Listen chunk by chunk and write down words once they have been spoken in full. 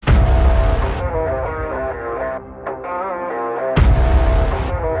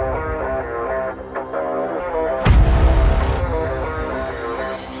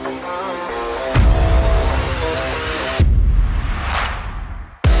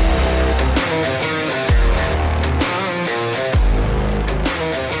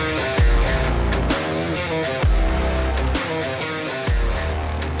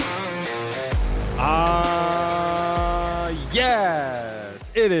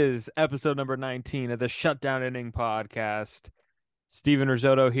It is episode number 19 of the Shutdown Inning podcast. Steven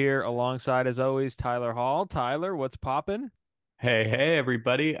Risotto here, alongside, as always, Tyler Hall. Tyler, what's poppin'? Hey,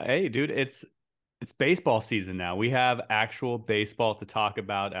 everybody. Hey, dude, it's baseball season now. We have actual baseball to talk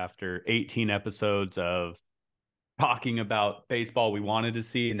about after 18 episodes of talking about baseball we wanted to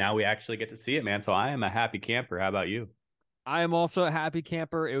see, and now we actually get to see it, man. So I am a happy camper. How about you? I am also a happy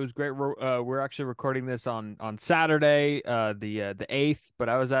camper. It was great. We're actually recording this on Saturday, the 8th, but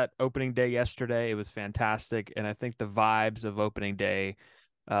I was at opening day yesterday. It was fantastic, and I think the vibes of opening day,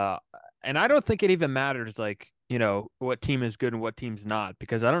 uh, and I don't think it even matters, like, what team is good and what team's not,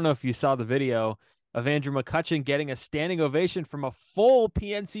 because I don't know if you saw the video of Andrew McCutchen getting a standing ovation from a full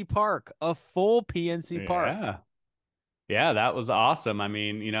PNC Park. Yeah. Yeah, that was awesome. I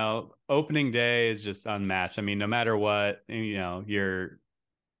mean, opening day is just unmatched. I mean, no matter what, it's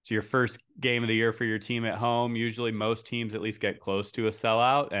your first game of the year for your team at home. Usually most teams at least get close to a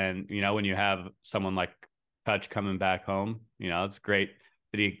sellout. And, when you have someone like Touch coming back home, it's great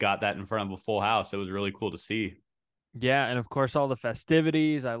that he got that in front of a full house. It was really cool to see. Yeah, and of course all the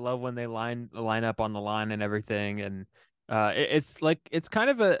festivities. I love when they line up on the line and everything, and it's kind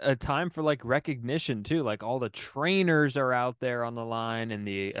of a time for like recognition too. Like all the trainers are out there on the line, and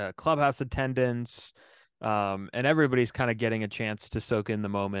the clubhouse attendants, and everybody's kind of getting a chance to soak in the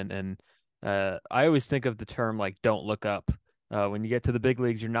moment. And I always think of the term like "don't look up." When you get to the big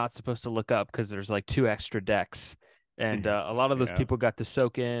leagues, you're not supposed to look up because there's like two extra decks, and a lot of those Yeah. people got to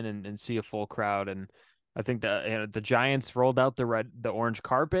soak in and see a full crowd. And I think the Giants rolled out the orange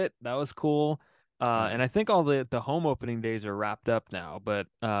carpet. That was cool. Yeah. And I think all the home opening days are wrapped up now. But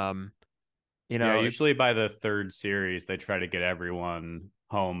Yeah, it, usually by the third series, they try to get everyone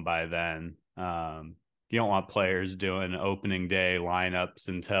home by then. You don't want players doing opening day lineups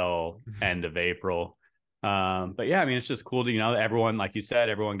until end of April. But yeah, I mean, it's just cool to, everyone, like you said,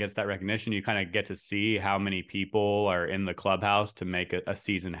 everyone gets that recognition. You kind of get to see how many people are in the clubhouse to make a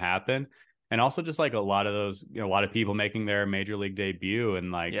season happen. And also just like a lot of those, a lot of people making their major league debut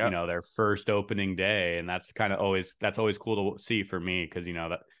and like, yeah, their first opening day. And that's always cool to see for me because,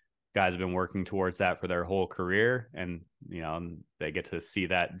 that guys have been working towards that for their whole career, and they get to see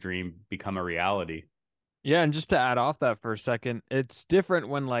that dream become a reality. yeah. And just to add off that for a second, it's different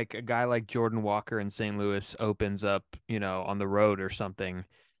when like a guy like Jordan Walker in St. Louis opens up, on the road or something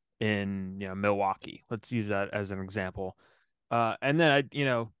in Milwaukee. Let's use that as an example. And then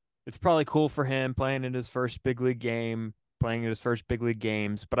it's probably cool for him playing in his first big league game, playing in his first big league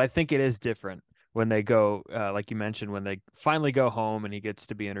games. But I think it is different when they go, like you mentioned, when they finally go home and he gets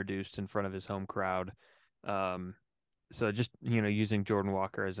to be introduced in front of his home crowd. Um, so just using Jordan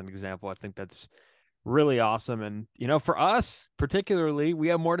Walker as an example, I think that's really awesome. And for us particularly, we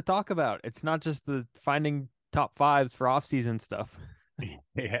have more to talk about. It's not just the finding top fives for off-season stuff.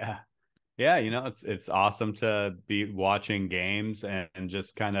 Yeah. Yeah, it's awesome to be watching games and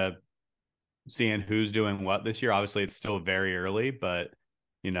just kind of seeing who's doing what this year. Obviously, it's still very early, but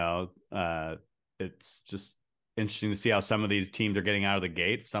you know, uh, it's just interesting to see how some of these teams are getting out of the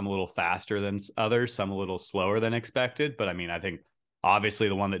gates. Some a little faster than others, some a little slower than expected. But I mean, I think obviously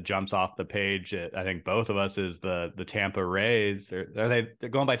the one that jumps off the page, I think both of us is the Tampa Rays. Are they're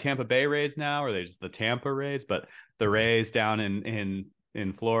going by Tampa Bay Rays now, or are they just the Tampa Rays? But the Rays down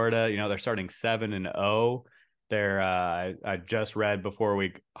in Florida, they're starting 7-0. I just read before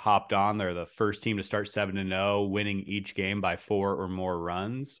we hopped on, they're the first team to start 7-0, winning each game by 4 or more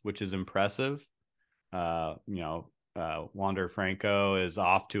runs, which is impressive. Wander Franco is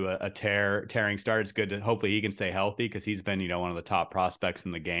off to a tearing start. It's good to hopefully he can stay healthy because he's been, one of the top prospects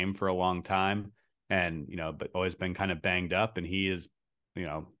in the game for a long time, and but always been kind of banged up, and he is, you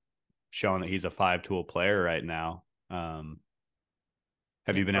know, showing that he's a five-tool player right now.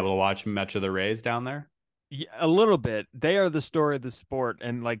 Have Yeah, you been able to watch much of the Rays down there? yeah, a little bit. They are the story of the sport.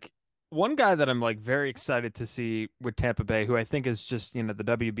 And like one guy that I'm like very excited to see with Tampa Bay, who I think is just, the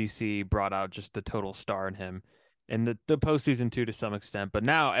WBC brought out just the total star in him and the postseason too to some extent. But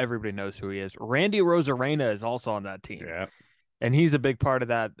now everybody knows who he is. Randy Rosarena is also on that team. Yeah. And he's a big part of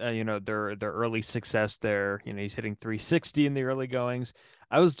that, their early success there. He's hitting 360 in the early goings.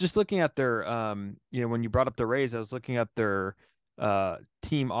 I was just looking at their, when you brought up the Rays, I was looking at their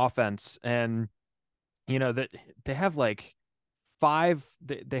team offense, and that they have like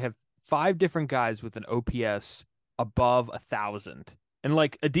they have five different guys with an OPS above 1,000 and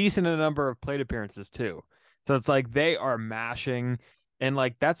like a decent number of plate appearances too. So it's like they are mashing, and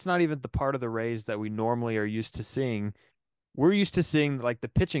like that's not even the part of the Rays that we normally are used to seeing. We're used to seeing like the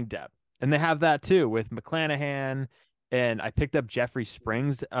pitching depth, and they have that too with McClanahan and I picked up Jeffrey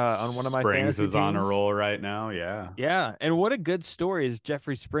Springs on one of my Springs fantasy is on a teams. roll right now. Yeah. Yeah, and what a good story is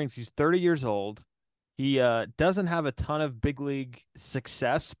Jeffrey Springs. He's 30 years old. He doesn't have a ton of big league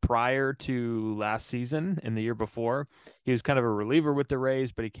success prior to last season and the year before. He was kind of a reliever with the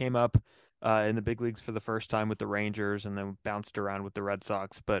Rays, but he came up in the big leagues for the first time with the Rangers and then bounced around with the Red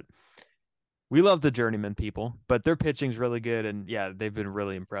Sox. But we love the journeyman people, but their pitching's really good, and yeah, they've been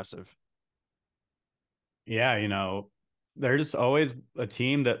really impressive. Yeah, they're just always a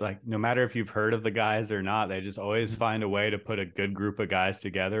team that, like, no matter if you've heard of the guys or not, they just always Mhm. find a way to put a good group of guys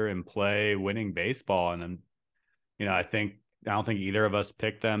together and play winning baseball. And then, I don't think either of us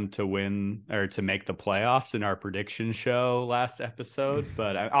picked them to win or to make the playoffs in our prediction show last episode.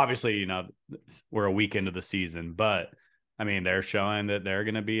 But obviously, we're a week into the season, but I mean, they're showing that they're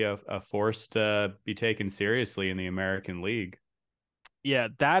going to be a force to be taken seriously in the American League. Yeah,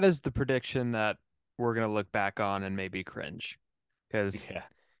 that is the prediction that we're gonna look back on and maybe cringe because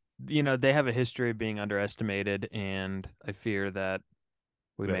Yeah. they have a history of being underestimated, and I fear that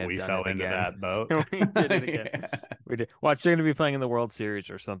we may That have we done fell it into again. that boat. We did it again. Yeah. We did. Watch, they're going to be playing in the World Series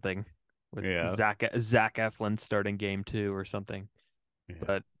or something with Yeah. Zach Eflin starting game 2 or something. Yeah.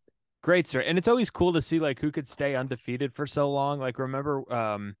 But great start, and it's always cool to see like who could stay undefeated for so long. Like remember,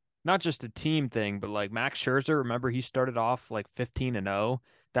 not just a team thing, but like Max Scherzer. Remember he started off like 15-0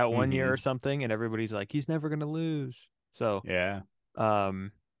 that one year or Hmm. something, and everybody's like he's never going to lose. So, Yeah.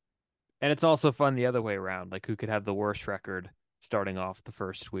 um, and it's also fun the other way around. Like who could have the worst record starting off the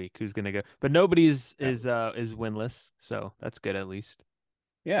first week? Who's gonna go? But nobody's Yeah. is winless, so that's good at least.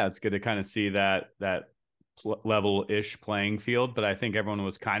 Yeah, it's good to kind of see that level-ish playing field, but I think everyone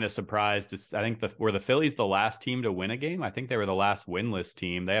was kind of surprised. I think were the Phillies the last team to win a game? I think they were the last winless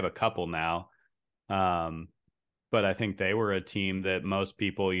team. They have a couple now. Um, but I think they were a team that most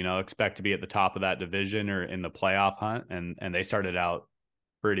people, expect to be at the top of that division or in the playoff hunt, and they started out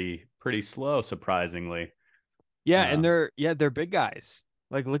pretty slow, surprisingly. Yeah, and Um, they're big guys.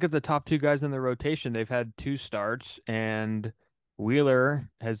 Like look at the top two guys in the rotation. They've had two starts, and Wheeler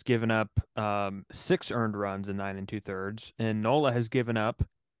has given up 6 earned runs in 9 2/3, and Nola has given up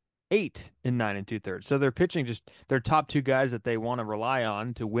 8 in 9 2/3. So they're pitching just their top two guys that they want to rely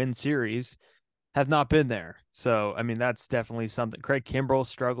on to win series have not been there. So I mean that's definitely something. Craig Kimbrell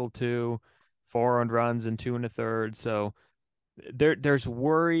struggled too, 4 earned runs in 2 1/3. So there's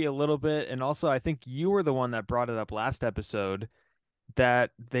worry a little bit, and also I think you were the one that brought it up last episode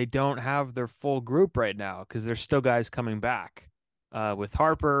that they don't have their full group right now because there's still guys coming back. With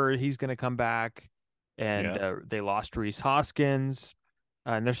Harper, he's going to come back, and yeah. they lost Reese Hoskins,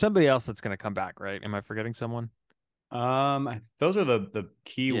 and there's somebody else that's going to come back, right? Am I forgetting someone? Those are the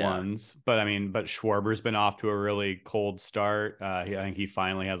key Yeah. ones, but I mean, but Schwarber's been off to a really cold start. I think he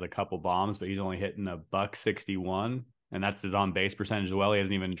finally has a couple bombs, but he's only hitting a buck 61, and that's his on base percentage as well. He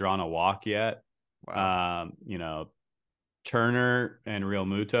hasn't even drawn a walk yet. Wow. Um, Turner and Real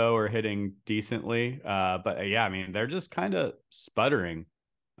Muto are hitting decently, but yeah, I mean, they're just kind of sputtering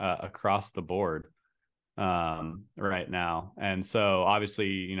across the board right now, and so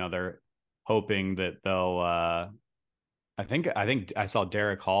obviously, they're hoping that they'll. I think I saw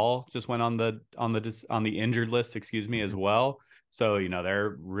Derek Hall just went on the injured list, excuse me, as Mhm. well. So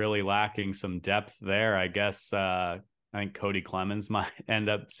they're really lacking some depth there. I guess I think Cody Clemens might end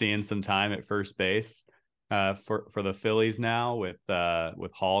up seeing some time at first base for the Phillies now with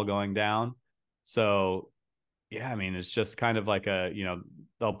Hall going down. So yeah, I mean it's just kind of like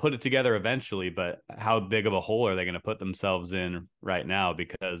they'll put it together eventually, but how big of a hole are they going to put themselves in right now?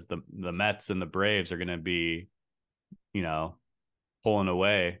 Because the Mets and the Braves are going to be you know pulling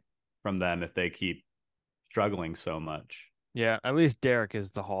away from them if they keep struggling so much. Yeah, at least Derek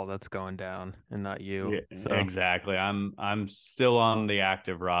is the Hall that's going down and not you. Yeah, So, exactly. I'm still on the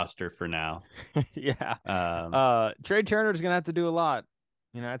active roster for now. yeah. Um, Trey Turner's gonna have to do a lot.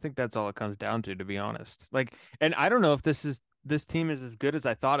 I think that's all it comes down to be honest. Like, and I don't know if this team is as good as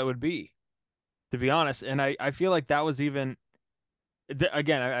I thought it would to be honest. And I feel like that was even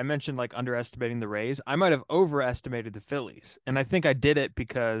again, I mentioned like underestimating the Rays. I might have overestimated the Phillies. And I think I did it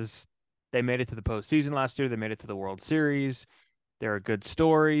because they made it to the postseason last year. They made it to the World Series. They're a good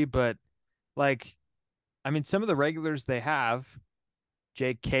story, but like, I mean, some of the regulars they have,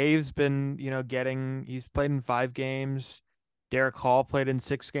 Jake Cave's been, he's played in 5 games. Derek Hall played in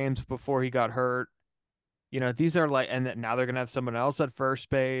 6 games before he got hurt. These are like, and now they're gonna have someone else at first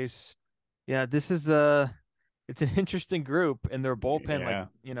base. Yeah, it's an interesting group, and their bullpen, like,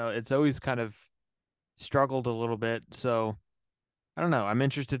 yeah. it's always kind of struggled a little bit. So I don't know. I'm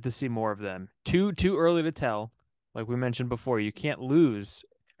interested to see more of them. Too early to tell. Like we mentioned before, you can't lose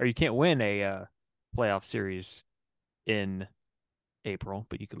or you can't win a playoff series in April,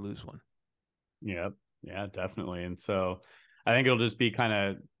 but you could lose one. Yep. Yeah, definitely. And so I think it'll just be kind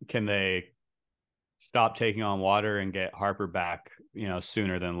of, can they stop taking on water and get Harper back,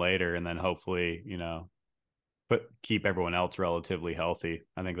 sooner than later, and then hopefully, keep everyone else relatively healthy.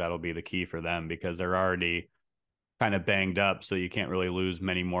 I think that'll be the key for them because they're already kind of banged up, so you can't really lose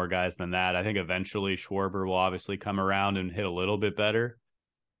many more guys than that. I think eventually Schwarber will obviously come around and hit a little bit better.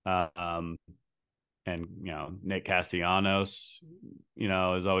 Um, and Nick Castellanos,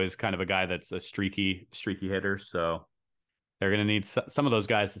 is always kind of a guy that's a streaky hitter. So they're going to need some of those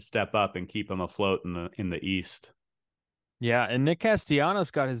guys to step up and keep them afloat in the East. Yeah, and Nick Castellanos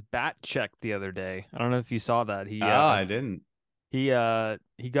got his bat checked the other day. I don't know if you saw that. Oh, I didn't. He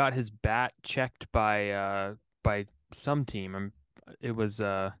got his bat checked by some team. It was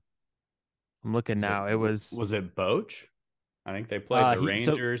I'm looking Was it now. It was was it Boch? I think they played the he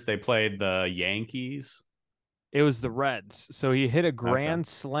so Rangers. They played the Yankees. it was the Reds. So he hit a Okay. grand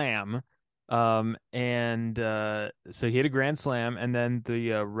slam. And so he hit a grand slam, and then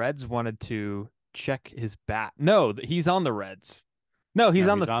the Reds wanted to check his bat. No, he's on the Reds. No, he's No,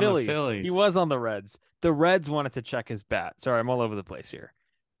 on the he's on the Phillies. He Phillies. was on the Reds. The Reds wanted to check his bat. Sorry, I'm all over the place here.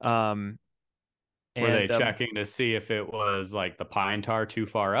 Um, Were they and checking to see if it was like the pine tar too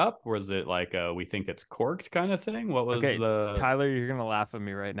far up? Was it like we think it's corked kind of thing? What was Okay, the? Tyler, you're gonna laugh at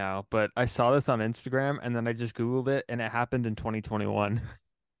me right now, but I saw this on Instagram and then I just Googled it and it happened in 2021.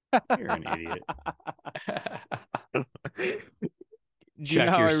 You're an idiot. Do you know Check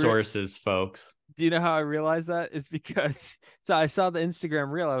how your sources, folks. do you know how I realized that? Is because so I saw the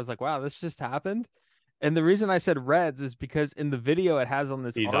Instagram reel. I was like, wow, this just happened. And the reason I said Reds is because in the video it has on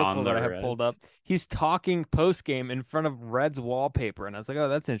this He's on article the that I have pulled up, Reds. he's talking post game in front of Reds wallpaper. And I was like, oh,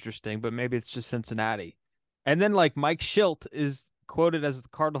 that's interesting, but maybe it's just Cincinnati. And then like Mike Schilt is quoted as the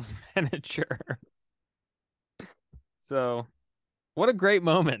Cardinals manager. So what a great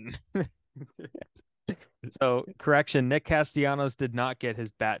moment. So correction, Nick Castellanos did not get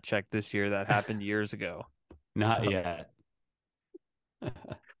his bat checked this year. That happened years ago. Not So yet. I'm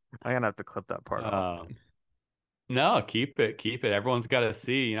gonna have to clip that part off, Um, man. no, keep it, keep it. Everyone's got to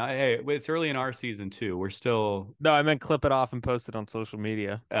see. Hey, it's early in our season too. We're still. No, I meant clip it off and post it on social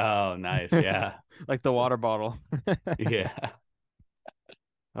media. Oh, nice. Yeah. Like the water bottle. Yeah.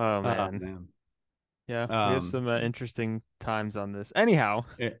 Oh Oh man. man. Yeah, we have Um, some interesting times on this. Anyhow,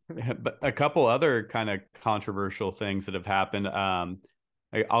 but a couple other kind of controversial things that have happened.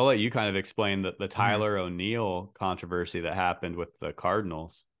 I'll let you kind of explain the mhm. Tyler O'Neill controversy that happened with the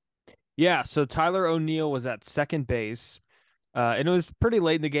Cardinals. Yeah, so Tyler O'Neill was at second base. And it was pretty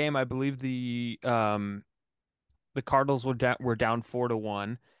late in the game. I believe the Cardinals were down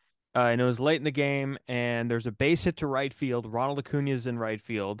 4-1. And it was late in the game, and there's a base hit to right field. Ronald Acuna is in right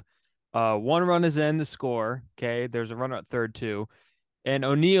field. One run is in the score. Okay, there's a runner at third too, and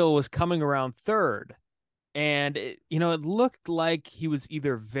O'Neill was coming around third, and it looked like he was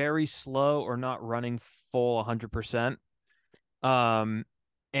either very slow or not running full 100%. Um,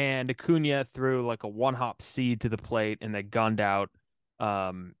 and Acuna threw like a one hop seed to the plate, and they gunned out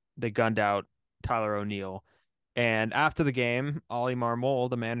Tyler O'Neill. And after the game, Ollie Marmol,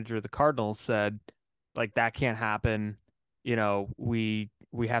 the manager of the Cardinals, said, like, that can't happen. We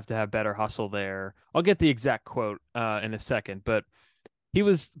have to have better hustle there. I'll get the exact quote in a second, but he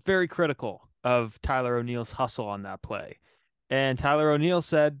was very critical of Tyler O'Neill's hustle on that play. And Tyler O'Neill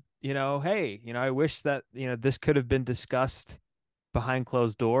said, hey, I wish that, this could have been discussed behind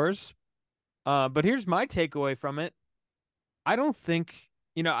closed doors. But here's my takeaway from it. I don't think,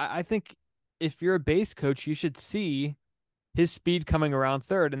 I think if you're a base coach, you should see his speed coming around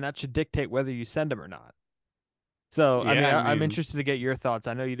third, and that should dictate whether you send him or not. So, I Yeah, mean, I I'm mean, interested to get your thoughts.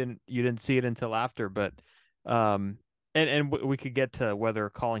 I know you didn't see it until after, but um, and we could get to whether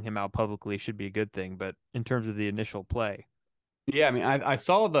calling him out publicly should be a good thing. But in terms of the initial play, yeah, I mean, I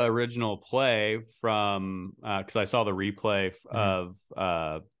saw the original play from because I saw the replay mhm.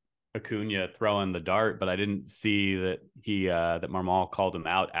 of Acuna throwing the dart, but I didn't see that Marmol called him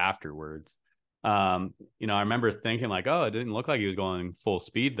out afterwards. I remember thinking like, oh, it didn't look like he was going full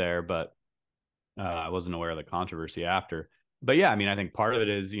speed there, but I wasn't aware of the controversy after. But yeah, I mean, I think part of it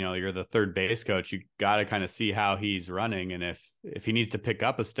is, you're the third base coach. You got to kind of see how he's running, and if he needs to pick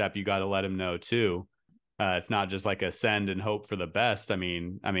up a step, you got to let him know too. It's not just like a send and hope for the best.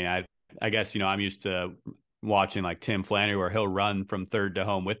 I guess I'm used to watching like Tim Flannery where he'll run from third to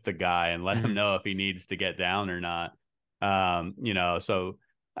home with the guy and let him Mhm. know if he needs to get down or not. So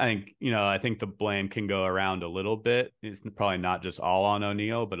I think the blame can go around a little bit. It's probably not just all on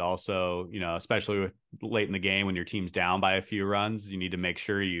O'Neill, but also, especially with late in the game when your team's down by a few runs, you need to make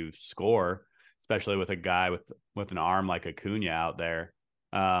sure you score. especially with a guy with an arm like Acuna out there.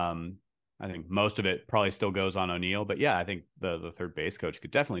 Um, I think most of it probably still goes on O'Neill, but yeah, I think the third base coach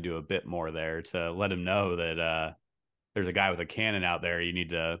could definitely do a bit more there to let him know that there's a guy with a cannon out there. You need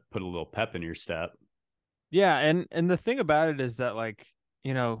to put a little pep in your step. Yeah, and the thing about it is that like,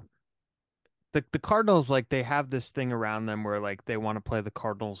 you know, the Cardinals like they have this thing around them where like they want to play the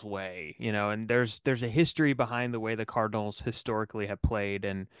Cardinals way, you know, and there's a history behind the way the Cardinals historically have played,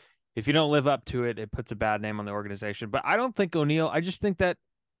 and if you don't live up to it, it puts a bad name on the organization. But I don't think O'Neill, I just think that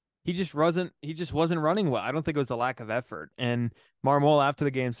he just wasn't running well. I don't think it was a lack of effort. And Marmol after the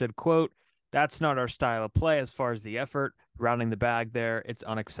game said, quote, "That's not our style of play as far as the effort, rounding the bag there. It's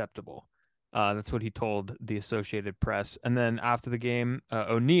unacceptable." That's what he told the Associated Press. And then after the game,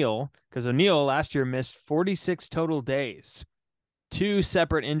 O'Neill, because O'Neill last year missed 46 total days, two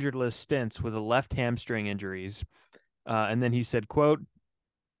separate injured list stints with a left hamstring injuries. And then he said, quote,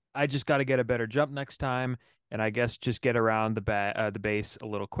 "I just got to get a better jump next time, and I guess just get around the base a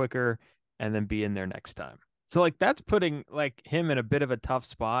little quicker, and then be in there next time." So like that's putting like him in a bit of a tough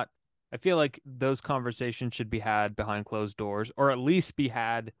spot. I feel like those conversations should be had behind closed doors, or at least be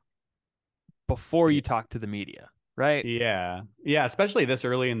had before you talk to the media, right? Yeah. Yeah. Especially this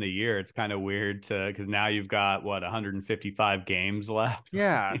early in the year. It's kind of weird to, because now you've got what, 155 games left.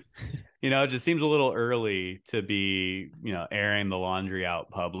 Yeah, It just seems a little early to be, airing the laundry out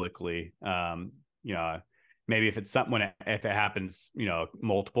publicly. You know, maybe if it's something if it happens,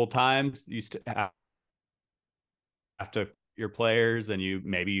 multiple times, you have to your players and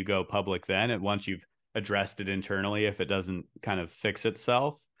maybe you go public then. And once you've addressed it internally, if it doesn't kind of fix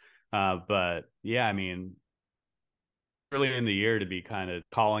itself. But yeah, I mean, early in the year to be kind of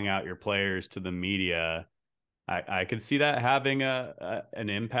calling out your players to the media, I could see that having an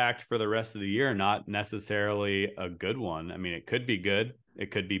impact for the rest of the year, not necessarily a good one. I mean, it could be good,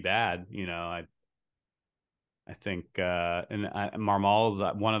 it could be bad. I think and Marmal's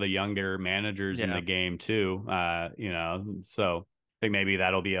one of the younger managers in yeah, the game too. So I think maybe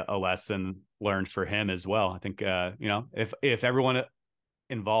that'll be a lesson learned for him as well. I think if everyone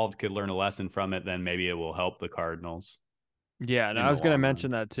involved could learn a lesson from it, then maybe it will help the Cardinals yeah. And in I the was gonna long run.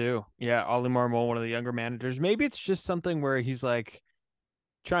 mention that too. Yeah, Ollie Marmol, one of the younger managers. Maybe it's just something where he's like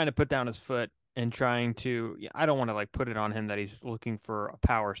trying to put down his foot and trying to, yeah, I don't want to like put it on him that he's looking for a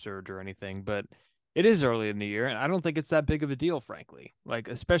power surge or anything, but it is early in the year and I don't think it's that big of a deal, frankly. Like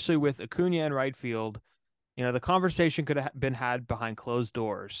especially with Acuna in right field, the conversation could have been had behind closed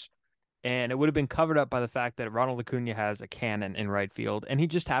doors and it would have been covered up by the fact that Ronald Acuna has a cannon in right field and he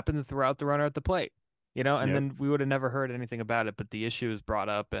just happened to throw out the runner at the plate, and Yep. then we would have never heard anything about it, but the issue is brought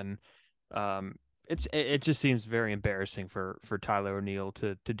up and um it just seems very embarrassing for Tyler O'Neill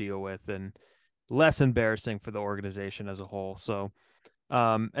to deal with and less embarrassing for the organization as a whole. So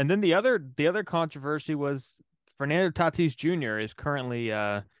and then the other controversy was Fernando Tatis Jr. is currently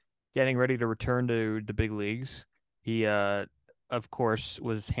getting ready to return to the big leagues. He of course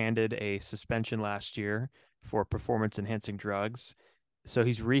was handed a suspension last year for performance enhancing drugs. So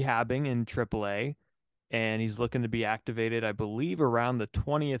he's rehabbing in AAA and he's looking to be activated, I believe, around the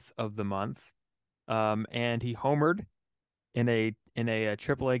 20th of the month. And he homered in a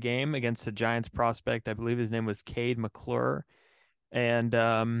AAA game against the Giants prospect. I believe his name was Cade McClure, and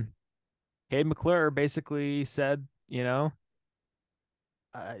Cade McClure basically said, he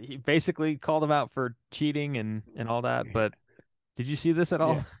basically called him out for cheating and all that. But did you see this at Yeah.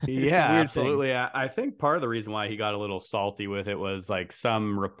 all? It's a Yeah, weird thing. absolutely. I think part of the reason why he got a little salty with it was like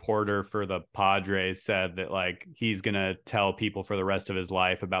some reporter for the Padres said that like he's gonna tell people for the rest of his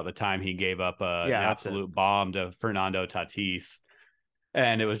life about the time he gave up an Yeah, that's it. absolute bomb to Fernando Tatis.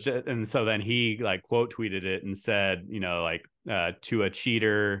 And it was just, and so then he like quote tweeted it and said, like to a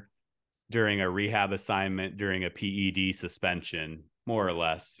cheater during a rehab assignment during a PED suspension, more or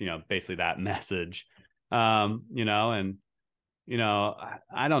less, basically that message. And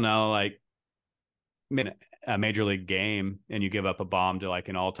I don't know, like a major league game and you give up a bomb to like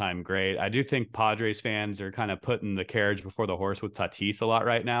an all-time great. I do think Padres fans are kind of putting the carriage before the horse with Tatis a lot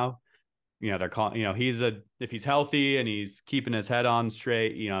right now. They're calling, if he's healthy and he's keeping his head on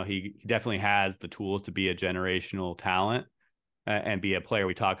straight, he definitely has the tools to be a generational talent and be a player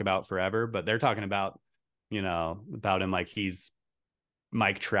we talk about forever. But they're talking about him like he's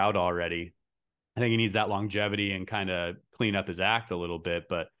Mike Trout already. I think he needs that longevity and kind of clean up his act a little bit.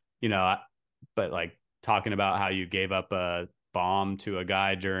 But like talking about how you gave up a bomb to a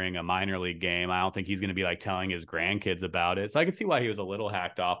guy during a minor league game, I don't think he's going to be like telling his grandkids about it. So I could see why he was a little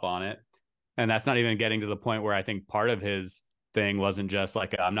hacked off on it. And that's not even getting to the point where I think part of his thing wasn't just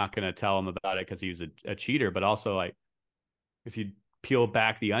like, I'm not going to tell him about it because he was a cheater, but also like if you peel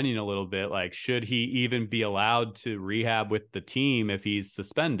back the onion a little bit, like should he even be allowed to rehab with the team if he's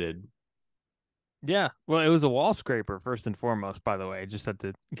suspended? Yeah. Well, it was a wall scraper first and foremost, by the way. I just had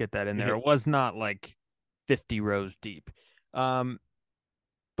to get that in there. It was not like 50 rows deep. Um,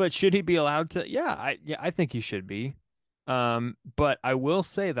 but should he be allowed to? Yeah, I think he should be. But I will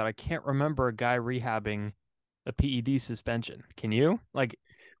say that I can't remember a guy rehabbing a PED suspension. Can you? Like,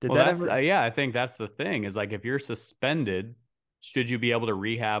 did Well, that that's ever? yeah, I think that's the thing is like if you're suspended, should you be able to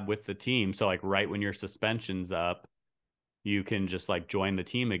rehab with the team? So like right when your suspension's up, you can just like join the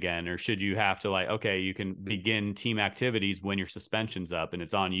team again, or should you have to like okay, you can begin team activities when your suspension's up, and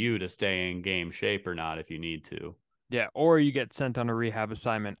it's on you to stay in game shape or not if you need to. Yeah, or you get sent on a rehab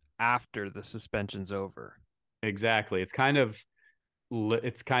assignment after the suspension's over. Exactly. It's kind of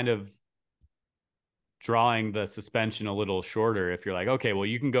drawing the suspension a little shorter if you're like, okay, well,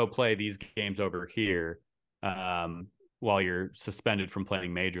 you can go play these games over here um, while you're suspended from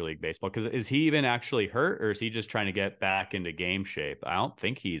playing Major League Baseball. Because is he even actually hurt or is he just trying to get back into game shape? I don't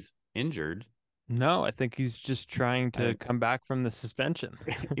think he's injured. No, I think he's just trying to I, come back from the suspension.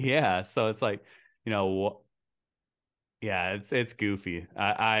 yeah. So it's like, you know, yeah, it's goofy.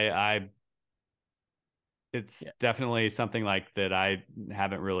 It's Yeah. definitely something like that I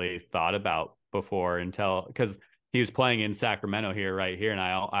haven't really thought about before until because he was playing in Sacramento here, right here, and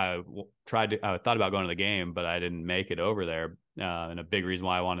I thought about going to the game, but I didn't make it over there. And a big reason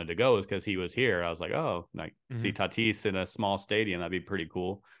why I wanted to go is because he was here. I was like, oh, like Hmm. see Tatis in a small stadium, that'd be pretty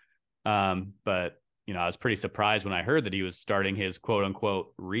cool. But I was pretty surprised when I heard that he was starting his quote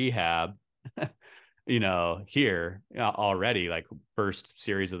unquote rehab, here already, like first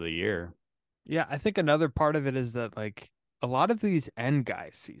series of the year. Yeah, I think another part of it is that like a lot of these end guy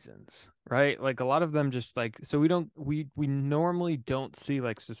seasons, right? Like a lot of them just like so we normally don't see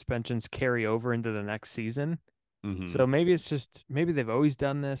like suspensions carry over into the next season. Hmm. So maybe it's just maybe they've always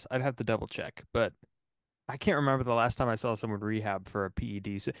done this. I'd have to double check, but I can't remember the last time I saw someone rehab for a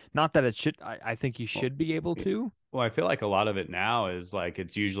PED. So, not that it should I think you Well, should be able to. well, I feel like a lot of it now is like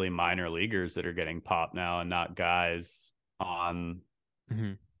it's usually minor leaguers that are getting popped now and not guys on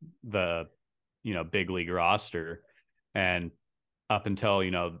Hmm. the, big league roster. And up until,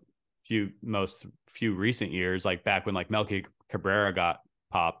 few recent years, like back when like Melky Cabrera got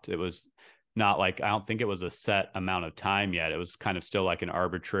popped, it was not like I don't think it was a set amount of time yet. It was kind of still like an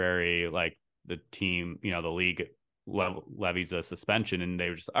arbitrary, like the team, the league levies a suspension and they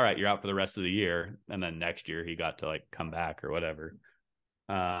were just all right, you're out for the rest of the year. And then next year he got to like come back or whatever.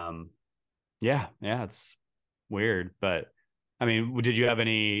 Um, yeah, it's weird, but I mean, did you have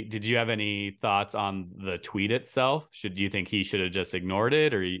any thoughts on the tweet itself? Do you think he should have just ignored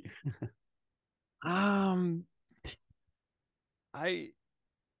it or Um, I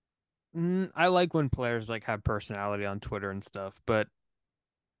I like when players like have personality on Twitter and stuff, but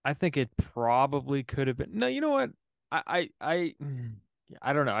I think it probably could have been. No, you know what? I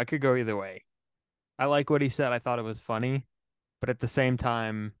don't know. I could go either way. I like what he said. I thought it was funny, but at the same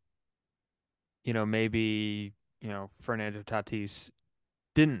time, maybe, Fernando Tatis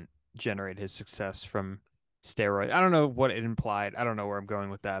didn't generate his success from steroids. I don't know what it implied. I don't know where I'm going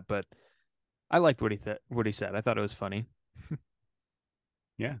with that, but I liked what he said. I thought it was funny.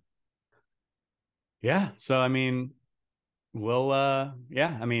 yeah. Yeah. So I mean,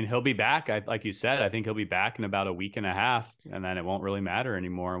 I mean, he'll be back. Like you said, I think he'll be back in about a week and a half, and then it won't really matter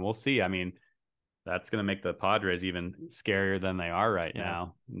anymore. And we'll see. I mean, that's going to make the Padres even scarier than they are right Yeah.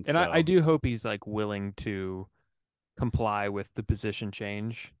 now. And And I so, do hope he's like willing to comply with the position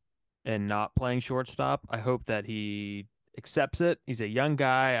change and not playing shortstop. I hope that he accepts it. He's a young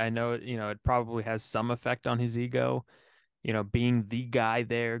guy. I know, it probably has some effect on his ego, being the guy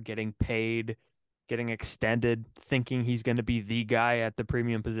there, getting paid, getting extended, thinking he's going to be the guy at the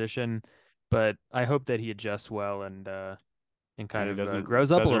premium position. But I hope that he adjusts well and and kind he of doesn't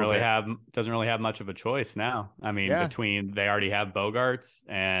grows up a doesn't little really bit. have doesn't really have much of a choice now. I mean, Yeah. between they already have Bogarts,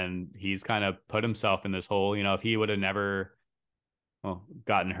 and he's kind of put himself in this hole. If he would have never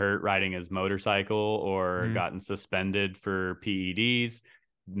gotten hurt riding his motorcycle or Mm. gotten suspended for PEDs,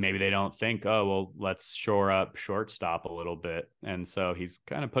 maybe they don't think, oh, well, let's shore up shortstop a little bit. And so he's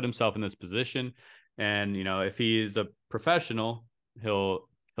kind of put himself in this position. And, if he's a professional, he'll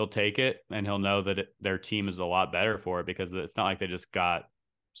take it and he'll know that their team is a lot better for it because it's not like they just got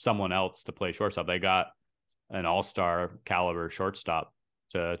someone else to play shortstop. They got an all-star caliber shortstop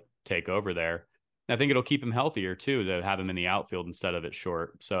to take over there. I think it'll keep him healthier too to have him in the outfield instead of at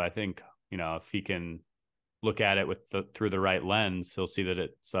short. So I think, if he can look at it through the right lens, he'll see that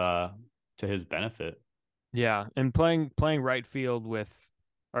it's to his benefit. Yeah, and playing right field with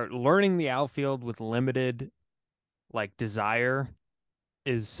or learning the outfield with limited like desire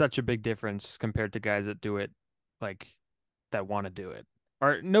is such a big difference compared to guys that do it like that want to do it.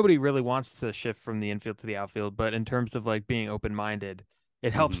 Or nobody really wants to shift from the infield to the outfield, but in terms of like being open-minded,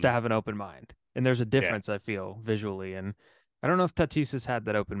 it helps to Hmm. have an open mind. And there's a Yeah. difference I feel visually, and I don't know if Tatis has had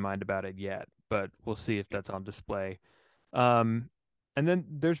that open mind about it yet, but we'll see if that's on display. Um, and then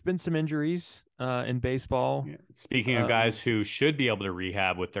there's been some injuries in baseball. Yeah. Speaking of Um, guys who should be able to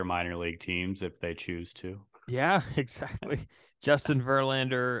rehab with their minor league teams if they choose to. Yeah, exactly. Justin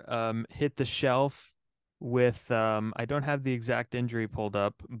Verlander hit the shelf with I don't have the exact injury pulled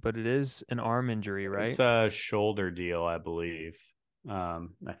up, but it is an arm injury, It's right? a shoulder deal, I believe.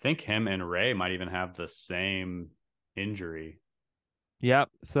 I think him and Ray might even have the same injury.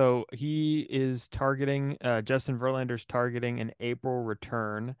 Yep. So he is targeting Justin Verlander's targeting an April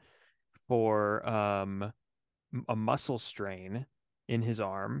return for a muscle strain in his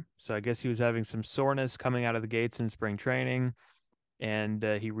arm. So I guess he was having some soreness coming out of the gates in spring training, and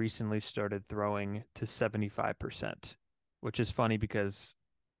he recently started throwing to 75%, which is funny because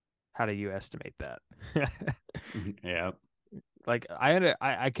how do you estimate that? Yeah. Like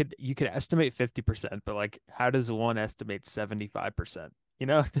I could you could estimate 50%, but like how does one estimate 75%? You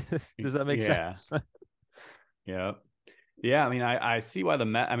know, does that make Yeah. sense? Yeah. Yeah, I mean, I see why the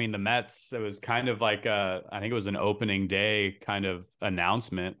Mets, it was kind of like I think it was an opening day kind of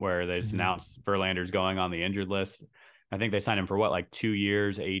announcement where they just Mhm. announced Verlander's going on the injured list. I think they signed him for what, like 2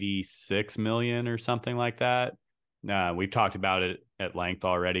 years, 86 million or something like that. We've talked about it at length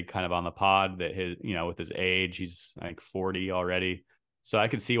already, kind of on the pod that his, with his age, he's like 40 already. So I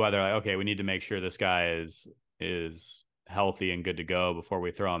could see why they're like, okay, we need to make sure this guy is healthy and good to go before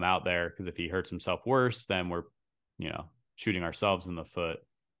we throw him out there. Because if he hurts himself worse, then we're, you know, shooting ourselves in the foot.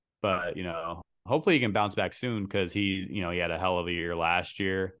 But hopefully he can bounce back soon because he had a hell of a year last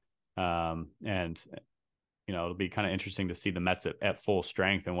year, and it'll be kind of interesting to see the Mets at full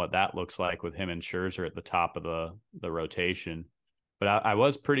strength and what that looks like with him and Scherzer at the top of the rotation. But I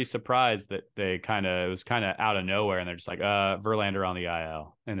was pretty surprised that it was kind of out of nowhere, and they're just like, Verlander on the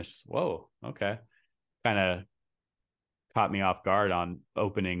IL, and it's just whoa, okay, kind of caught me off guard on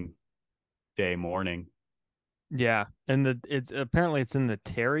opening day morning. Yeah, and it's apparently it's in the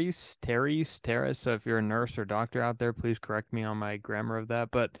Terrace. So if you're a nurse or doctor out there, please correct me on my grammar of that.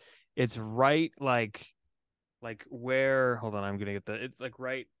 But it's right like where hold on, I'm gonna get the it's like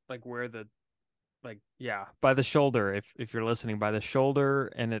right like where the like yeah by the shoulder if you're listening by the shoulder,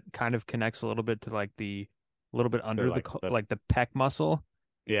 and it kind of connects a little bit to like the a little bit To under like the like the pec muscle.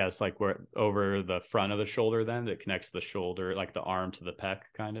 Yeah, it's like where over the front of the shoulder, then it connects the shoulder, like the arm to the pec,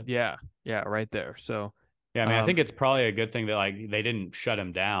 kind of. Yeah, yeah, right there. So Yeah, I mean, I um think it's probably a good thing that like they didn't shut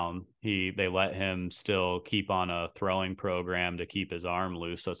him down. They let him still keep on a throwing program to keep his arm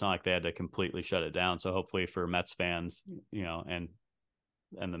loose. So it's not like they had to completely shut it down. So hopefully for Mets fans,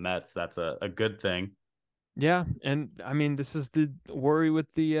 and the Mets, that's a good thing. yeah, and I mean this is the worry with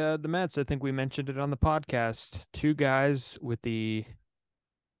the Mets. I think we mentioned it on the podcast. Two guys with the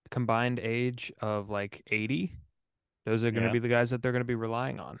combined age of like 80. Those are going to Yeah. be the guys that they're going to be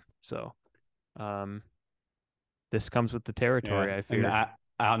relying on. So um this comes with the Yeah. territory, I And fear.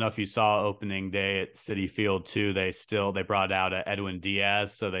 I don't know if you saw opening day at City Field too. They brought out Edwin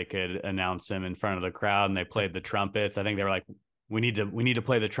Diaz so they could announce him in front of the crowd, and they played the trumpets. I think they were like, we need to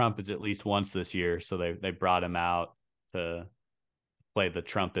play the trumpets at least once this year. So they brought him out to play the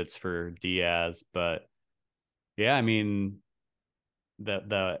trumpets for Diaz. But yeah, I mean,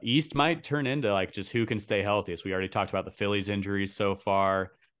 the East might turn into like just who can stay healthiest. We already talked about the Phillies injuries so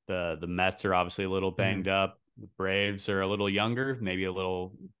far. The Mets are obviously a little Mhm. banged up. The Braves are a little younger, maybe a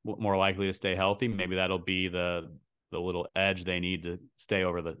little more likely to stay healthy. Maybe that'll be the little edge they need to stay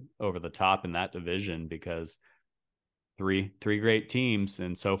over the top in that division because three great teams,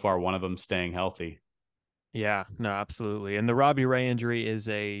 and so far one of them staying healthy. Yeah, no, absolutely. And the Robbie Ray injury is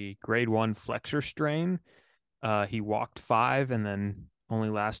a grade 1 flexor strain. He walked 5 and then only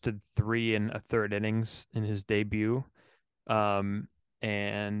lasted 3 and a third innings in his debut. Um,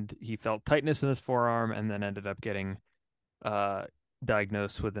 and he felt tightness in his forearm and then ended up getting uh,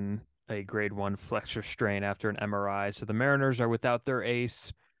 diagnosed with a grade 1 flexor strain after an MRI. So the Mariners are without their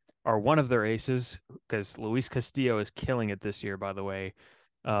ace, or one of their aces, because Luis Castillo is killing it this year, by the way.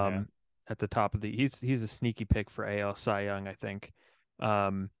 Yeah, Um, at the top of the he's a sneaky pick for AL Cy Young, I think.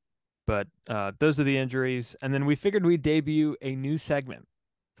 Um, but those are the injuries, and then we figured we'd debut a new segment.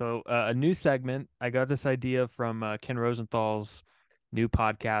 So a new segment. I got this idea from Ken Rosenthal's new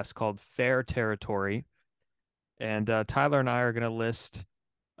podcast called Fair Territory, and Tyler and I are going to list.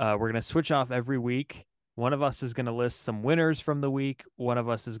 We're going to switch off every week. One of us is going to list some winners from the week. One of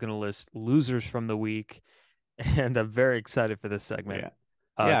us is going to list losers from the week, and I'm very excited for this segment. yeah.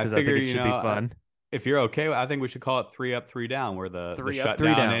 Yeah, I because I figure, think it should be fun. if you're okay, I think we should call it 3 up, 3 down, where the 3 up, 3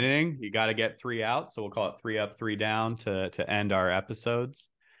 shutdown down. inning, you got to get three out. So we'll call it 3 up, 3 down to end our episodes.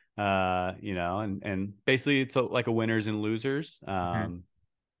 And basically it's like a winners and losers. Mhm.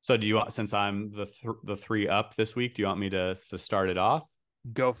 So do you want, since I'm the 3 up this week, do you want me to start it off?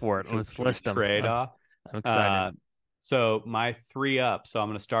 Go for it. Let's Should we list them. trade off? I'm excited. Uh, so my 3 up. So I'm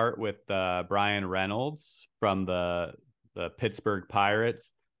going to start with Brian Reynolds from the Pittsburgh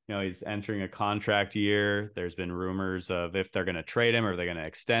Pirates. He's entering a contract year. There's been rumors of if they're going to trade him or they're going to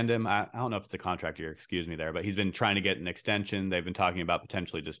extend him. I don't know if it's a contract year, excuse me there, but he's been trying to get an extension. They've been talking about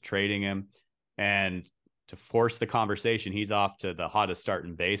potentially just trading him. And to force the conversation, he's off to the hottest start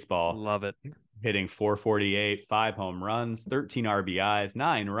in baseball, Love it. hitting 448, 5 home runs, 13 RBIs,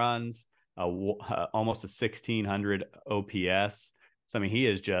 9 runs, almost a 1600 OPS. So I mean, he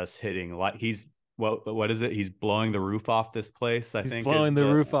is just hitting like he's what is it? He's blowing the roof off this place, I He's think is blowing the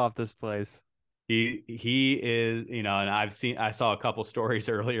roof off this place. he is, and I saw a couple stories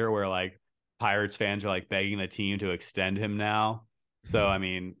earlier where like Pirates fans are like begging the team to extend him now. So I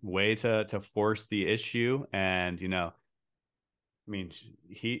mean, way to force the issue. And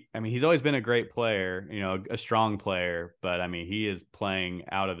he's always been a great player, a strong player, but I mean, he is playing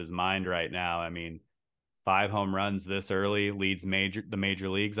out of his mind right now. I mean, 5 home runs this early, leads the major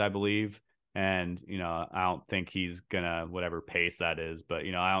leagues, I believe. And, I don't think he's gonna whatever pace that is, but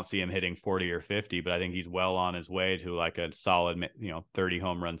I don't see him hitting 40 or 50, but I think he's well on his way to like a solid, 30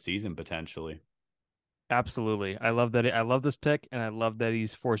 home run season potentially. Absolutely. I love that. I love this pick, and I love that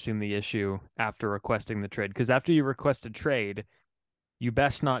he's forcing the issue after requesting the trade. Because after you request a trade, you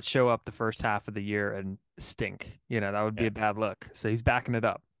best not show up the first half of the year and stink. That would be Yeah. a bad look. So he's backing it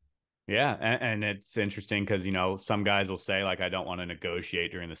up. Yeah, and it's interesting because some guys will say like I don't want to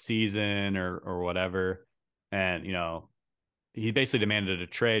negotiate during the season or whatever, and he basically demanded a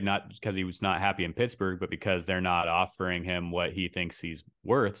trade not because he was not happy in Pittsburgh, but because they're not offering him what he thinks he's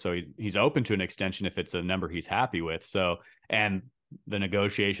worth. So he's open to an extension if it's a number he's happy with. So and the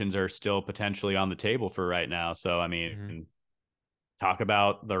negotiations are still potentially on the table for right now. So I Mhm. mean, talk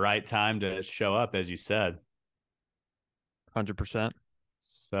about the right time to show up, as you said. 100%.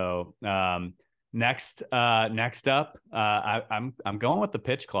 So next up, I'm going with the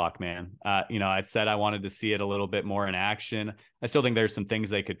pitch clock, man. I said I wanted to see it a little bit more in action. I still think there's some things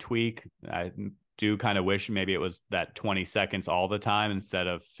they could tweak. I do kind of wish maybe it was that 20 seconds all the time instead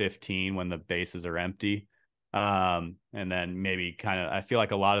of 15 when the bases are empty. And then maybe kind of I feel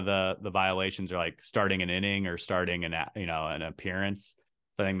like a lot of the violations are like starting an inning or starting an appearance.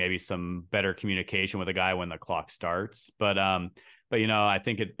 So I think maybe some better communication with a guy when the clock starts. But I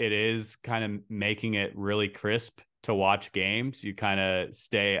think it is kind of making it really crisp to watch games. You kind of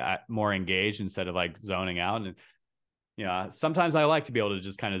stay more engaged instead of like zoning out. And sometimes I like to be able to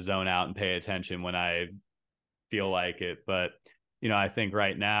just kind of zone out and pay attention when I feel like it. But I think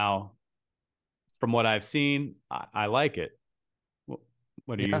right now, from what I've seen, I like it.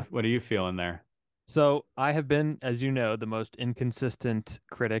 What are you Yeah. what are you feeling there? So I have been, as you know, the most inconsistent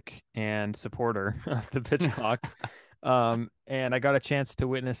critic and supporter of the pitch clock. And I got a chance to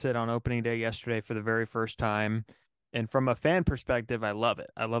witness it on opening day yesterday for the very first time. And from a fan perspective, I love it.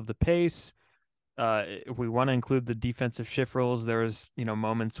 I love the pace. If we want to include the defensive shift rules, there was,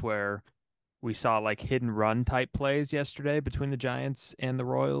 moments where we saw like hidden run type plays yesterday between the Giants and the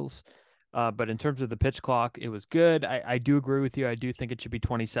Royals. But in terms of the pitch clock, it was good. I do agree with you. I do think it should be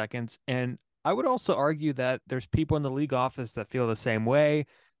 20 seconds. And I would also argue that there's people in the league office that feel the same way.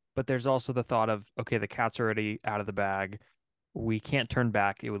 But there's also the thought of, okay, the cat's already out of the bag. We can't turn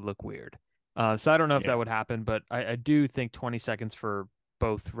back. It would look weird. So I don't know if that Yeah. would happen, but I do think 20 seconds for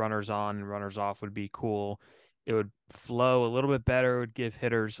both runners on and runners off would be cool. It would flow a little bit better. It would give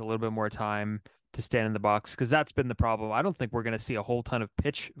hitters a little bit more time to stand in the box because that's been the problem. I don't think we're going to see a whole ton of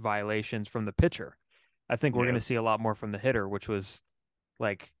pitch violations from the pitcher. I think we're going to No. see a lot more from the hitter, which was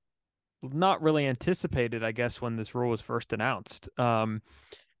like not really anticipated, I guess, when this rule was first announced.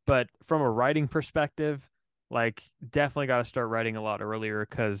 But from a writing perspective, like definitely got to start writing a lot earlier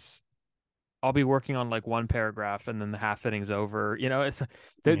because I'll be working on like one paragraph and then the half inning's over. It's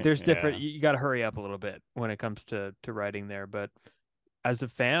there's different. Yeah. You got to hurry up a little bit when it comes to writing there. But as a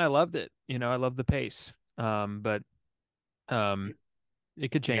fan, I loved it. I love the pace. But um, it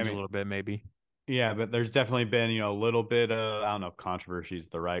could Yeah. I change a mean, little bit maybe. yeah, but there's definitely been, a little bit of, I don't know if controversy is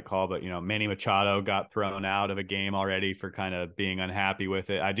the right call, but, Manny Machado got thrown out of a game already for kind of being unhappy with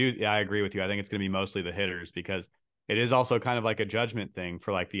it. I agree with you. I think it's going to be mostly the hitters because it is also kind of like a judgment thing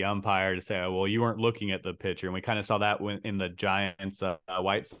for like the umpire to say, oh, well, you weren't looking at the pitcher. And we kind of saw that in the Giants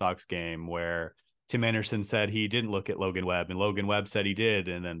White Sox game where Tim Anderson said he didn't look at Logan Webb, and Logan Webb said he did,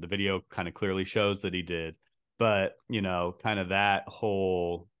 and then the video kind of clearly shows that he did. But kind of that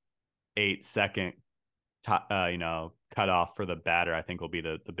whole 8 second, cut off for the batter, I think will be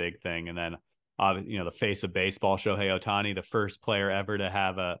the big thing. And then, the face of baseball, Shohei Ohtani, the first player ever to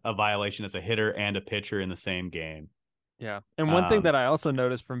have a violation as a hitter and a pitcher in the same game. Yeah. And one thing Um, that I also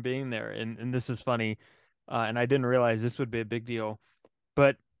noticed from being there, and this is funny, and I didn't realize this would be a big deal,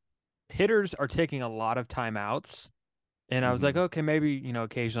 but hitters are taking a lot of timeouts. And I was like, mhm. okay, maybe,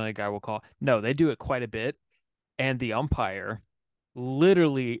 occasionally a guy will call. No, they do it quite a bit. And the umpire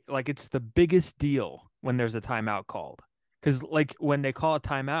literally, like, it's the biggest deal when there's a timeout called. Because, like, when they call a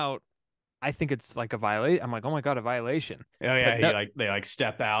timeout, I think it's like a violation. I'm like, oh my God, a violation. Oh But yeah, no, they like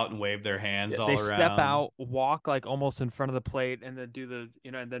step out and wave their hands they all step around. out, walk like almost in front of the plate, and then do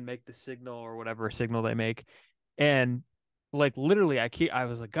and then make the signal or whatever signal they make. And like literally, I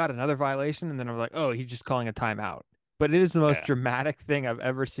was like, God, another violation. And then I was like, oh, he's just calling a timeout. But it is the most Yeah, dramatic thing I've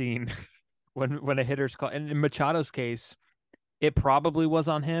ever seen when a hitter's call. And in Machado's case, it probably was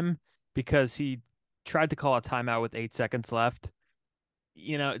on him because he tried to call a timeout with 8 seconds left.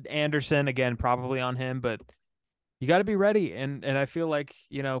 Anderson again, probably on him, but you got to be ready. And I feel like,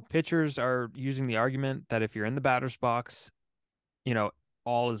 pitchers are using the argument that if you're in the batter's box, you know,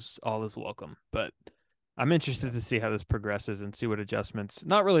 all is welcome. But I'm yeah, interested to see how this progresses and see what adjustments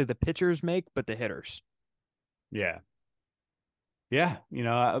not really the pitchers make, but the hitters. yeah. Yeah,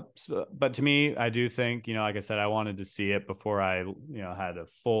 but to me, I do think, like I said, I wanted to see it before I, had a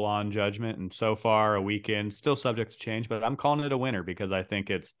full on judgment. And so far, a weekend, still subject to change, but I'm calling it a winner because I think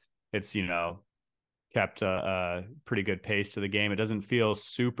it's kept a pretty good pace to the game. It doesn't feel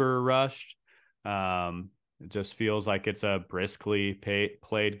super rushed. It just feels like it's a briskly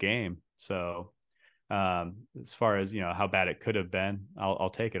played game. So as far as how bad it could have been, I'll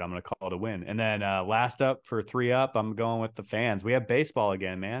take it. I'm going to call it a win. And then last up for 3 up, I'm going with the fans. We have baseball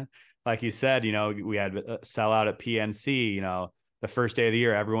again, man. Like you said, we had a sellout at PNC. The first day of the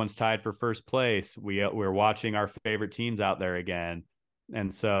year, everyone's tied for first place. We're watching our favorite teams out there again.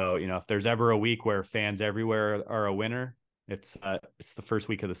 And so, if there's ever a week where fans everywhere are a winner, it's the first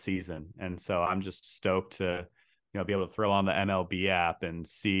week of the season. And so I'm just stoked to be able to throw on the MLB app and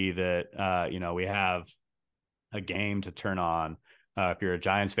see that, we have a game to turn on. If you're a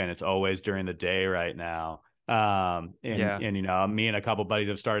Giants fan, it's always during the day right now. Yeah. Me and a couple buddies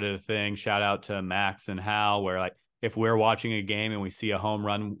have started a thing. Shout out to Max and Hal, where like if we're watching a game and we see a home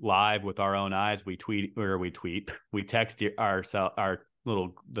run live with our own eyes, we text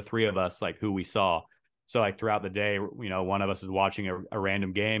the three of us like who we saw. So like throughout the day, one of us is watching a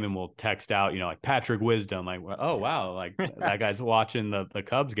random game and we'll text out, like Patrick Wisdom, like, oh wow, like that guy's watching the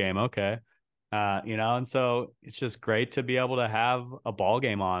Cubs game. Okay. And so it's just great to be able to have a ball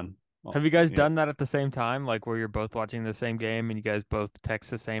game on. Have Well, you guys done that at the same time, like where you're both watching the same game and you guys both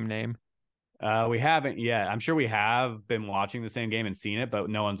text the same name? we haven't yet. I'm sure we have been watching the same game and seen it, but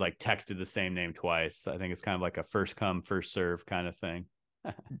no one's like texted the same name twice. I think it's kind of like a first come, first serve kind of thing.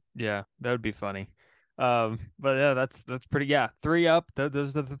 Yeah, that would be funny. But yeah, that's pretty. Yeah, 3 up.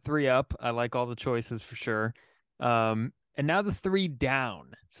 Those are the 3 up. I like all the choices for sure. And now the 3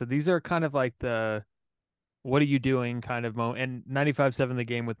 down. So these are kind of like the what are you doing kind of moment. And 95.7 the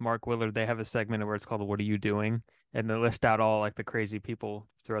game with Mark Willard, they have a segment where it's called "What Are You Doing," and they list out all like the crazy people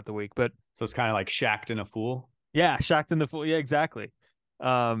throughout the week. But So it's kind of like Shacked in a Fool. yeah, shocked in the full. Yeah, exactly.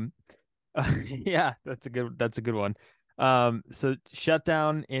 Um, yeah, that's a good one. So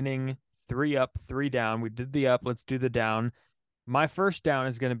shutdown inning, 3 up, 3 down. We did the up. Let's do the down. My first down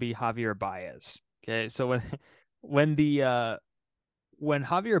is going to be Javier Baez. Okay, so when the when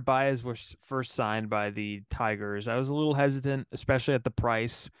Javier Baez was first signed by the Tigers, I was a little hesitant, especially at the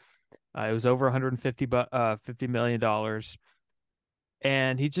price. It was over 150 $50 million dollars,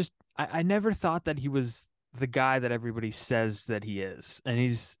 and I never thought that he was the guy that everybody says that he is, and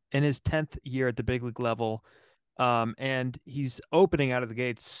he's in his 10th year at the big league level. And he's opening out of the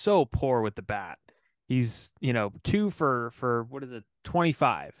gates so poor with the bat. He's, two for what is it,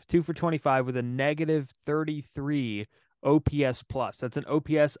 25, 2 for 25 with a negative 33 OPS plus. That's an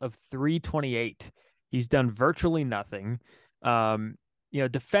OPS of 328. He's done virtually nothing.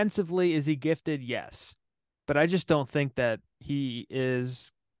 Defensively, is he gifted? Yes. But I just don't think that he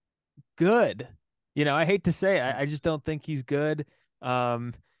is good. I hate to say it, I just don't think he's good.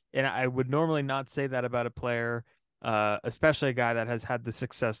 Um, and I would normally not say that about a player, especially a guy that has had the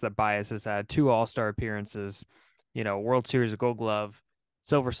success that Baez has had, 2 All-Star appearances, World Series, a Gold Glove,